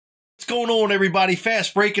What's going on, everybody?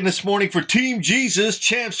 Fast breaking this morning for Team Jesus,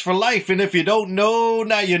 champs for life. And if you don't know,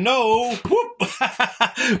 now you know. Whoop.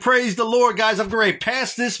 Praise the Lord, guys. I'm going to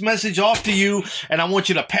pass this message off to you, and I want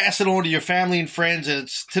you to pass it on to your family and friends. And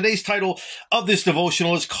today's title of this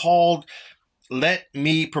devotional is called Let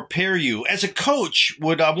Me Prepare You. As a coach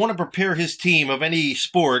would want to prepare his team of any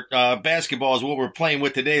sport, basketball is what we're playing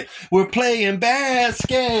with today. We're playing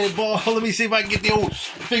basketball. Let me see if I can get the old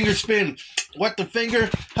finger spin. What the finger?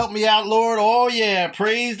 Help me out, Lord. Oh, yeah.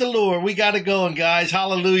 Praise the Lord. We got it going, guys.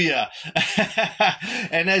 Hallelujah.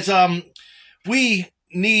 And as we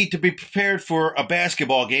need to be prepared for a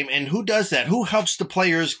basketball game. And who does that? Who helps the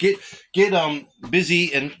players get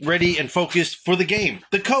busy and ready and focused for the game?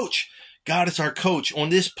 The coach. God is our coach on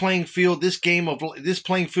this playing field, this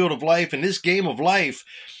playing field of life, and this game of life.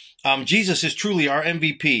 Jesus is truly our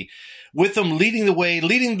MVP. With him leading the way,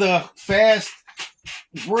 leading the fast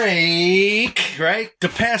break, right? To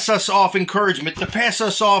pass us off encouragement, to pass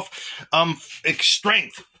us off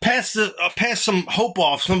strength, pass some hope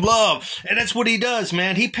off, some love. And that's what he does,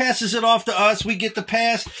 man. He passes it off to us. We get the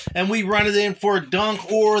pass and we run it in for a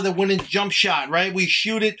dunk or the winning jump shot, right? We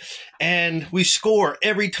shoot it and we score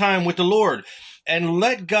every time with the Lord. And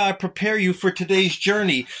let God prepare you for today's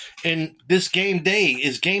journey. And this game day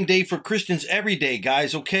is game day for Christians every day,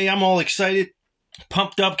 guys. Okay, I'm all excited,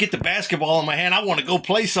 pumped up, get the basketball in my hand. I want to go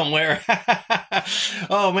play somewhere.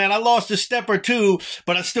 Oh, man, I lost a step or two,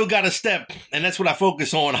 but I still got a step. And that's what I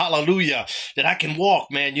focus on. Hallelujah. That I can walk,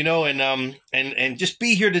 man, you know, and just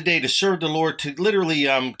be here today to serve the Lord, to literally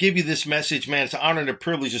give you this message, man. It's an honor and a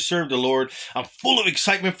privilege to serve the Lord. I'm full of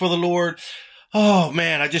excitement for the Lord. Oh,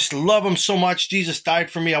 man, I just love him so much. Jesus died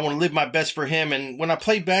for me. I want to live my best for him. And when I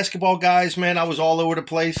played basketball, guys, man, I was all over the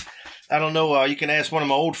place. I don't know. You can ask one of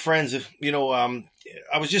my old friends if, you know,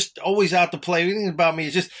 I was just always out to play. Anything about me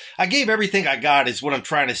is just, I gave everything I got is what I'm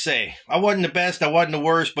trying to say. I wasn't the best. I wasn't the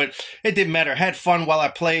worst, but it didn't matter. I had fun while I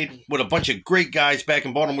played with a bunch of great guys back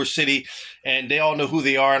in Baltimore City, and they all know who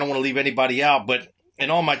they are. I don't want to leave anybody out, but, and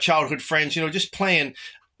all my childhood friends, you know, just playing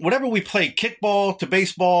whatever we played, kickball to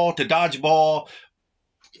baseball to dodgeball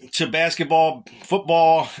to basketball,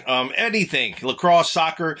 football, anything, lacrosse,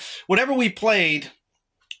 soccer, whatever we played,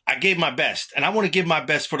 I gave my best, and I want to give my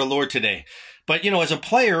best for the Lord today. But, you know, as a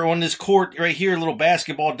player on this court right here, a little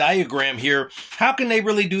basketball diagram here, how can they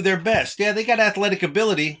really do their best? Yeah, they got athletic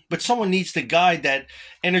ability, but someone needs to guide that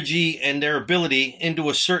energy and their ability into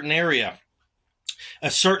a certain area, a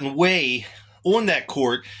certain way on that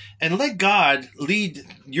court, and let God lead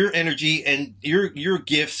your energy and your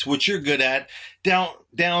gifts, which you're good at,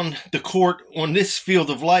 down the court on this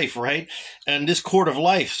field of life, right? And this court of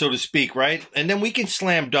life, so to speak, right? And then we can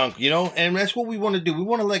slam dunk, you know, and that's what we want to do. We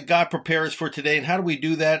want to let God prepare us for today. And how do we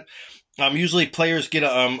do that? Usually players get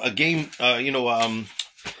a game, a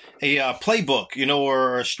playbook, you know,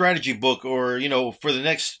 or a strategy book, or, you know, for the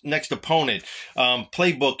next opponent,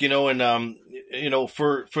 playbook, you know, and, you know,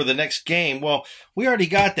 for the next game. Well, we already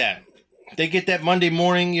got that. They get that Monday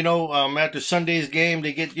morning, you know, after Sunday's game,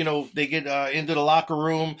 they get into the locker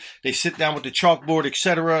room, they sit down with the chalkboard,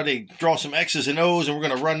 etc. They draw some X's and O's, and we're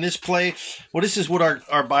going to run this play. Well, this is what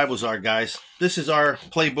our Bibles are, guys. This is our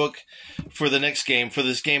playbook for the next game, for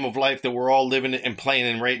this game of life that we're all living and playing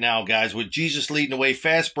in right now, guys, with Jesus leading the way,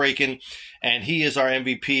 fast breaking, and he is our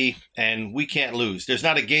MVP, and we can't lose. There's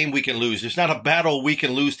not a game we can lose. There's not a battle we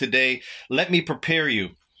can lose today. Let me prepare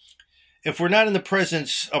you. If we're not in the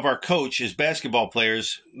presence of our coach as basketball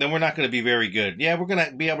players, then we're not going to be very good. Yeah, we're going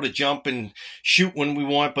to be able to jump and shoot when we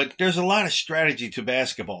want, but there's a lot of strategy to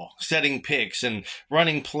basketball, setting picks and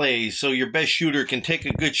running plays so your best shooter can take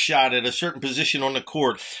a good shot at a certain position on the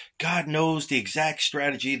court. God knows the exact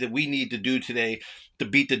strategy that we need to do today to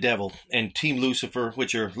beat the devil and Team Lucifer,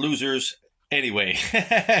 which are losers anyway.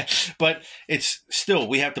 But it's still,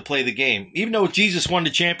 we have to play the game. Even though Jesus won the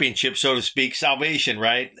championship, so to speak, salvation,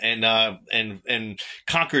 right? And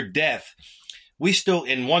conquered death. We still,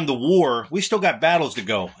 and won the war, we still got battles to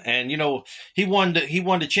go. And, you know, he won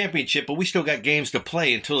the championship, but we still got games to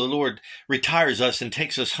play until the Lord retires us and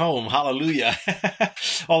takes us home. Hallelujah.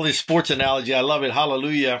 All this sports analogy, I love it.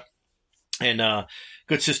 Hallelujah. And,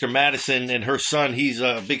 good sister Madison and her son, he's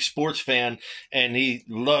a big sports fan, and he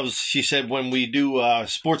loves, she said, when we do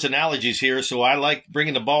sports analogies here. So I like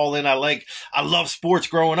bringing the ball in. I love sports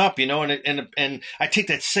growing up, you know, and I take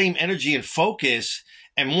that same energy and focus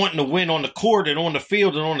and wanting to win on the court and on the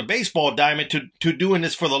field and on the baseball diamond to doing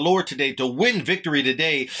this for the Lord today, to win victory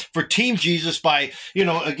today for Team Jesus by, you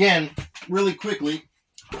know, again, really quickly,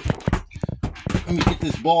 let me get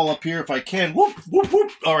this ball up here if I can. Whoop, whoop,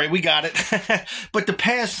 whoop. All right, we got it. But to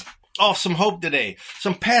pass off some hope today,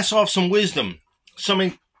 pass off some wisdom, some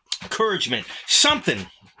encouragement. encouragement, something.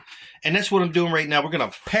 And that's what I'm doing right now. We're going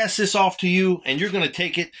to pass this off to you, and you're going to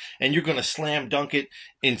take it, and you're going to slam dunk it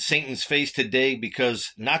in Satan's face today,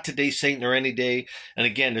 because not today, Satan, or any day. And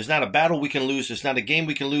again, there's not a battle we can lose. There's not a game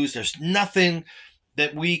we can lose. There's nothing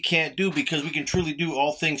that we can't do, because we can truly do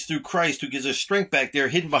all things through Christ, who gives us strength back there,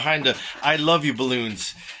 hidden behind the I love you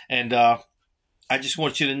balloons. And I just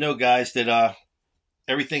want you to know, guys, that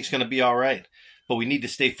everything's going to be all right. But we need to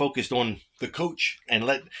stay focused on the coach and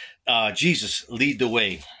let Jesus lead the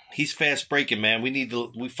way. He's fast breaking, man.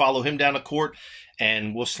 We follow him down the court,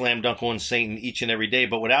 and we'll slam dunk on Satan each and every day.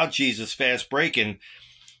 But without Jesus fast breaking,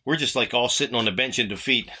 we're just like all sitting on the bench in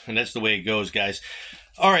defeat. And that's the way it goes, guys.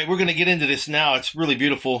 All right, we're going to get into this now. It's really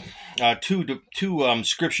beautiful. Two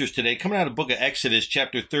scriptures today, coming out of the book of Exodus,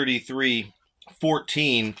 chapter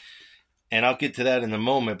 33:14. And I'll get to that in a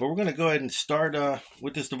moment. But we're going to go ahead and start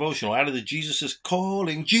with this devotional. Out of the Jesus is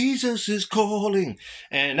calling. Jesus is calling.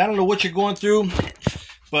 And I don't know what you're going through,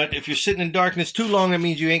 but if you're sitting in darkness too long, that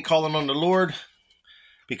means you ain't calling on the Lord,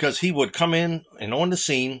 because he would come in and on the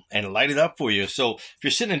scene and light it up for you. So if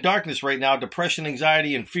you're sitting in darkness right now, depression,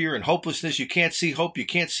 anxiety, and fear, and hopelessness, you can't see hope, you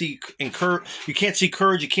can't see you can't see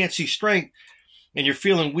courage, you can't see strength, and you're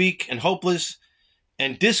feeling weak and hopeless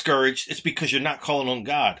and discouraged, it's because you're not calling on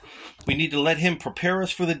God. We need to let him prepare us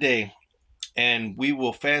for the day, and we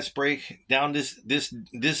will fast break down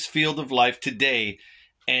this field of life today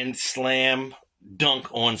and slam dunk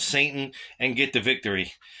on Satan and get the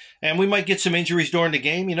victory. And we might get some injuries during the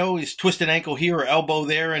game. You know, he's twisted ankle here or elbow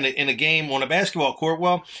there in a game on a basketball court.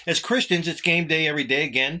 Well, as Christians, it's game day every day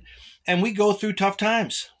again. And we go through tough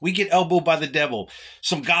times. We get elbowed by the devil,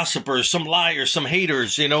 some gossipers, some liars, some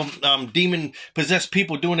haters, demon-possessed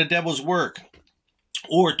people doing the devil's work.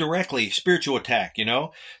 Or directly, spiritual attack,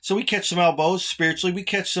 So we catch some elbows spiritually. We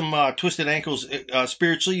catch some twisted ankles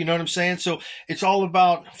spiritually, you know what I'm saying? So it's all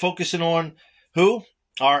about focusing on who?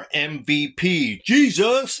 Our MVP,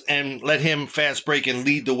 Jesus, and let him fast break and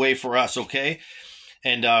lead the way for us, okay?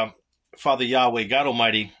 And Father Yahweh, God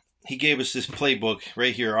Almighty, he gave us this playbook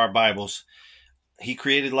right here, our Bibles. He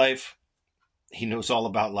created life. He knows all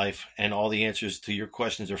about life, and all the answers to your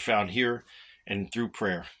questions are found here and through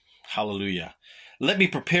prayer. Hallelujah. Let me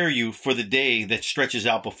prepare you for the day that stretches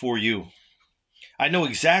out before you. I know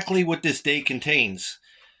exactly what this day contains,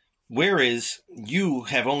 whereas you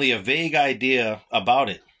have only a vague idea about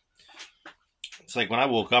it. It's like when I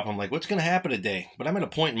woke up, I'm like, what's going to happen today? But I'm at a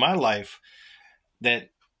point in my life that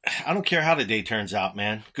I don't care how the day turns out,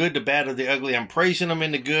 man. Good, the bad, or the ugly. I'm praising him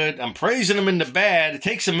in the good. I'm praising him in the bad. It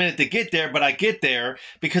takes a minute to get there, but I get there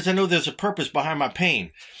because I know there's a purpose behind my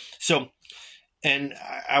pain. So, and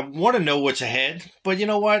I want to know what's ahead, but you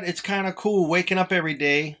know what? It's kind of cool waking up every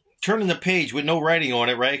day, turning the page with no writing on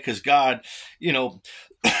it, right? Because God,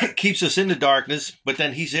 keeps us in the darkness, but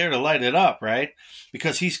then he's there to light it up, right?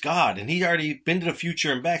 Because he's God, and he already been to the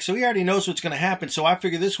future and back, so he already knows what's going to happen. So I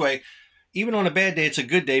figure this way, even on a bad day, it's a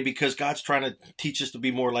good day, because God's trying to teach us to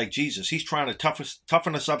be more like Jesus. He's trying to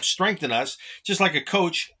toughen us up, strengthen us, just like a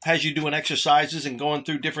coach has you doing exercises and going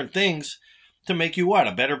through different things to make you what?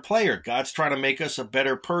 A better player. God's trying to make us a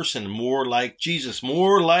better person, more like Jesus,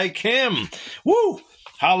 more like him. Woo!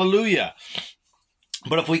 Hallelujah.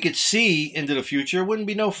 But if we could see into the future, it wouldn't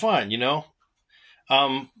be no fun,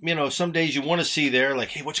 Some days you want to see there, like,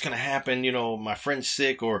 hey, what's going to happen? My friend's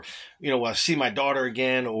sick, or, will I see my daughter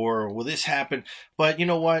again, or will this happen? But you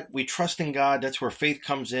know what? We trust in God. That's where faith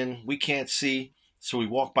comes in. We can't see, so we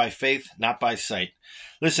walk by faith, not by sight.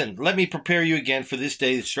 Listen, let me prepare you again for this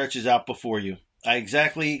day that stretches out before you. I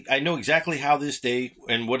know exactly how this day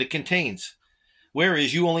and what it contains,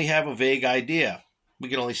 whereas you only have a vague idea. We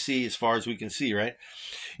can only see as far as we can see, right?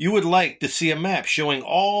 You would like to see a map showing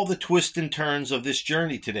all the twists and turns of this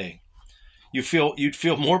journey today. You'd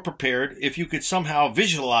feel more prepared if you could somehow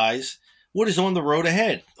visualize what is on the road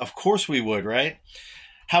ahead. Of course we would, right?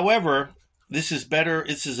 However, this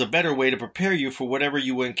is a better way to prepare you for whatever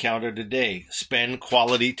you encounter today. Spend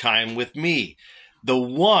quality time with me, the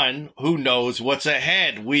one who knows what's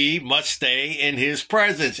ahead. We must stay in his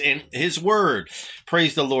presence, in his word.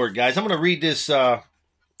 Praise the Lord, guys. I'm going to read this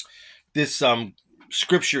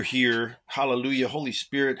scripture here. Hallelujah. Holy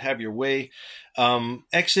Spirit, have your way.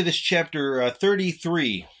 Exodus chapter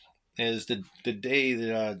 33 is the day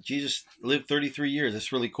that Jesus lived 33 years.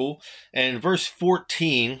 That's really cool. And verse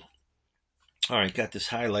 14. All right, got this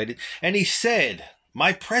highlighted. And he said,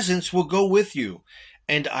 my presence will go with you,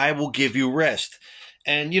 and I will give you rest.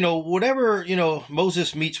 And, whatever,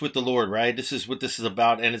 Moses meets with the Lord, right? This is what this is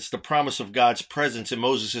about. And it's the promise of God's presence in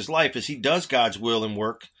Moses' life as he does God's will and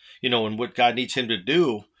work, and what God needs him to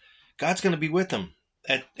do. God's going to be with him.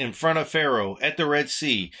 in front of Pharaoh at the Red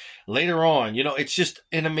Sea. Later on, it's just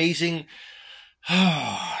an amazing.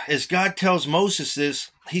 As God tells Moses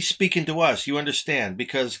this, he's speaking to us. You understand?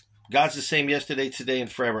 Because God's the same yesterday, today,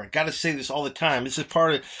 and forever. I got to say this all the time. This is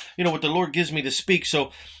part of, what the Lord gives me to speak.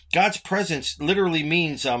 So God's presence literally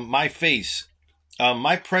means my face.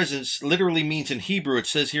 My presence literally means in Hebrew, it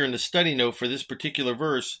says here in the study note for this particular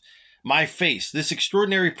verse, my face. This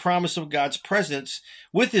extraordinary promise of God's presence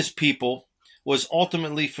with his people was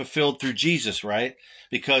ultimately fulfilled through Jesus, right?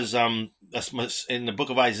 Because in the book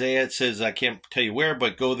of Isaiah, it says, I can't tell you where,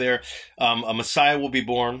 but go there. A Messiah will be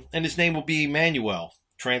born, and his name will be Emmanuel.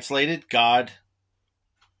 Translated, God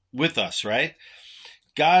with us, right?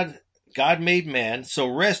 God made man. So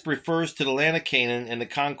rest refers to the land of Canaan, and the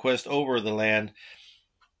conquest over the land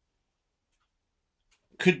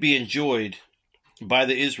could be enjoyed by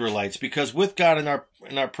the Israelites, because with God in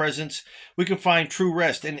our presence, we can find true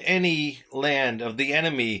rest in any land of the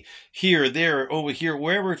enemy, here, there, over here,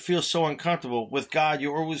 wherever it feels so uncomfortable. With God,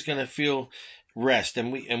 you're always going to feel rest,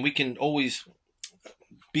 and we can always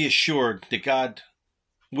be assured that God,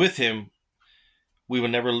 with him, we will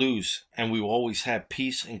never lose, and we will always have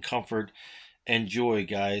peace and comfort and joy,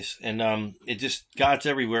 guys. And God's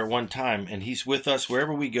everywhere at one time, and he's with us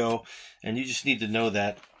wherever we go. And you just need to know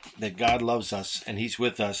that God loves us and he's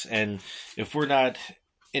with us. And if we're not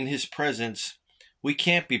in his presence, we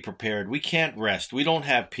can't be prepared. We can't rest. We don't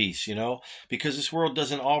have peace, because this world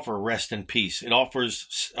doesn't offer rest and peace. It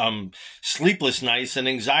offers sleepless nights and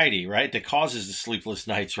anxiety, right? That causes the sleepless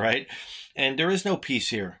nights, right? And there is no peace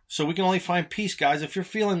here. So we can only find peace, guys. If you're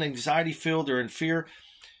feeling anxiety-filled or in fear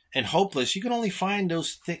and hopeless, you can only find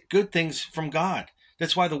those good things from God.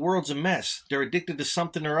 That's why the world's a mess. They're addicted to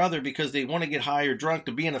something or other because they want to get high or drunk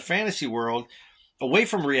to be in a fantasy world away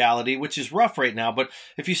from reality, which is rough right now. But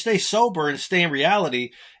if you stay sober and stay in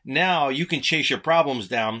reality, now you can chase your problems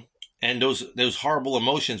down and those horrible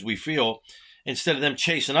emotions we feel. Instead of them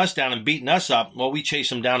chasing us down and beating us up, well, we chase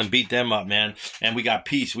them down and beat them up, man. And we got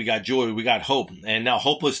peace, we got joy, we got hope. And now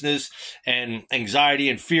hopelessness and anxiety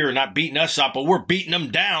and fear are not beating us up, but we're beating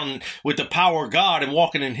them down with the power of God and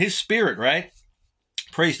walking in his spirit, right?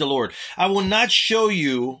 Praise the Lord. I will not show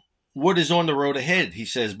you what is on the road ahead, he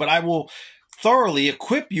says, but I will thoroughly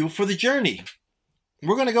equip you for the journey.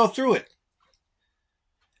 We're going to go through it.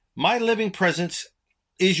 My living presence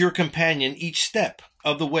is your companion each step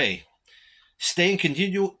of the way. Stay in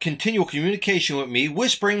continual communication with me,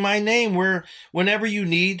 whispering my name whenever you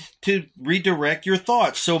need to redirect your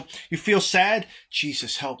thoughts. So you feel sad?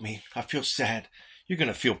 Jesus, help me. I feel sad. You're going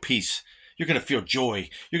to feel peace. You're going to feel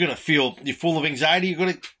joy. You're full of anxiety. You're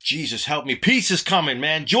going to, Jesus, help me. Peace is coming,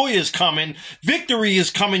 man. Joy is coming. Victory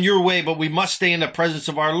is coming your way, but we must stay in the presence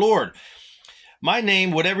of our Lord. My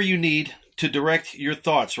name, whatever you need to direct your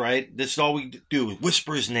thoughts, right? This is all we do.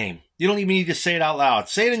 Whisper his name. You don't even need to say it out loud.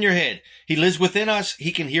 Say it in your head. He lives within us.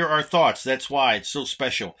 He can hear our thoughts. That's why it's so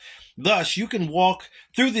special. Thus, you can walk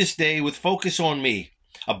through this day with focus on me.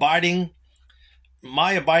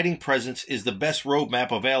 My abiding presence is the best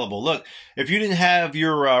roadmap available. Look, if you didn't have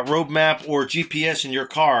your roadmap or GPS in your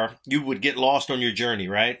car, you would get lost on your journey,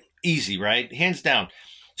 right? Easy, right? Hands down.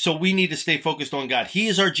 So we need to stay focused on God. He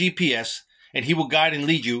is our GPS, and he will guide and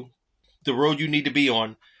lead you the road you need to be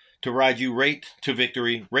on to ride you right to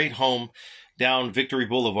victory, right home down Victory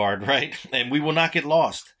Boulevard, right? And we will not get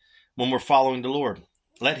lost when we're following the Lord.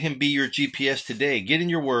 Let him be your GPS today. Get in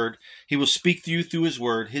your word. He will speak to you through his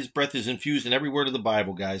word. His breath is infused in every word of the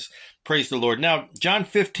Bible, guys. Praise the Lord. Now, John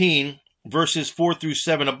 15, verses 4 through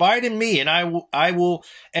 7. Abide in me, and I will,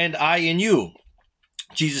 and I in you.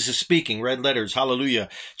 Jesus is speaking, red letters, hallelujah.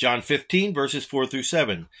 John 15, verses 4 through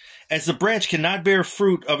 7. As the branch cannot bear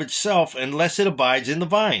fruit of itself unless it abides in the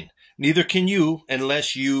vine, neither can you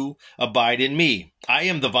unless you abide in me. I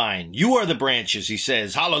am the vine. You are the branches, he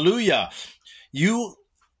says. Hallelujah.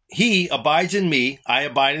 He abides in me. I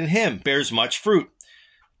abide in him. Bears much fruit.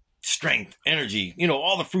 Strength, energy,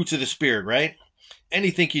 all the fruits of the Spirit, right?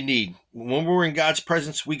 Anything you need. When we're in God's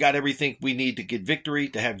presence, we got everything we need to get victory,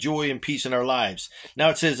 to have joy and peace in our lives. Now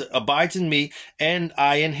it says, abides in me, and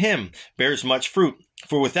I in him. Bears much fruit.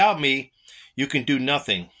 For without me, you can do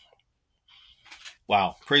nothing.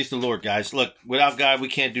 Wow. Praise the Lord, guys. Look, without God, we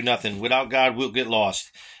can't do nothing. Without God, we'll get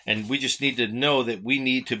lost. And we just need to know that we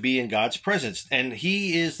need to be in God's presence. And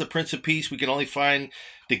he is the Prince of Peace. We can only find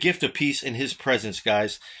the gift of peace in his presence,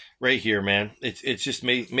 guys. Right here, man. It's just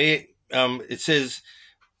it says,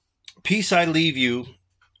 peace I leave you,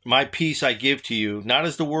 my peace I give to you. Not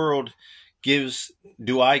as the world gives,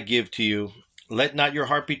 do I give to you. Let not your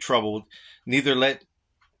heart be troubled, neither let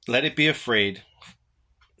it be afraid,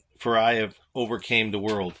 for I have overcame the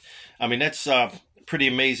world. I mean, that's pretty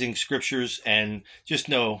amazing scriptures, and just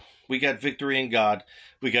know we got victory in God.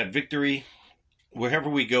 We got victory wherever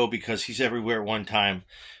we go because he's everywhere at one time.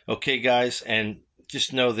 Okay, guys, and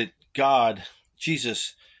just know that God,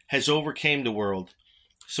 Jesus, has overcame the world.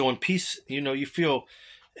 So in peace, you feel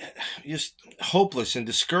just hopeless and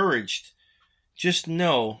discouraged, just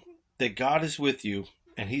know that God is with you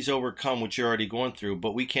and he's overcome what you're already going through.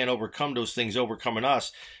 But we can't overcome those things overcoming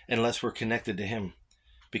us unless we're connected to him,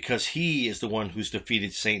 because he is the one who's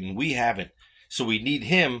defeated Satan. We haven't. So we need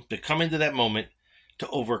him to come into that moment to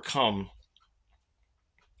overcome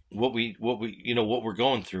what we're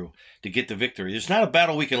going through, to get the victory. There's not a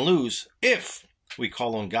battle we can lose if we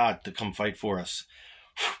call on God to come fight for us.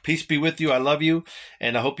 Peace be with you. I love you.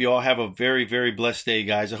 And I hope you all have a very, very blessed day,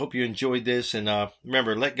 guys. I hope you enjoyed this. And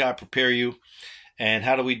remember, let God prepare you. And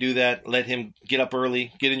how do we do that? Let him get up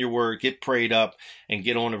early, get in your word, get prayed up, and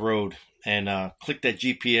get on the road. And click that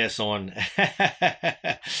GPS on.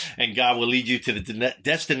 And God will lead you to the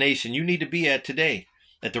destination you need to be at today.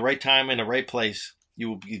 At the right time and the right place, you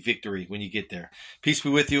will get victory when you get there. Peace be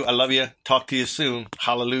with you. I love you. Talk to you soon.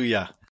 Hallelujah.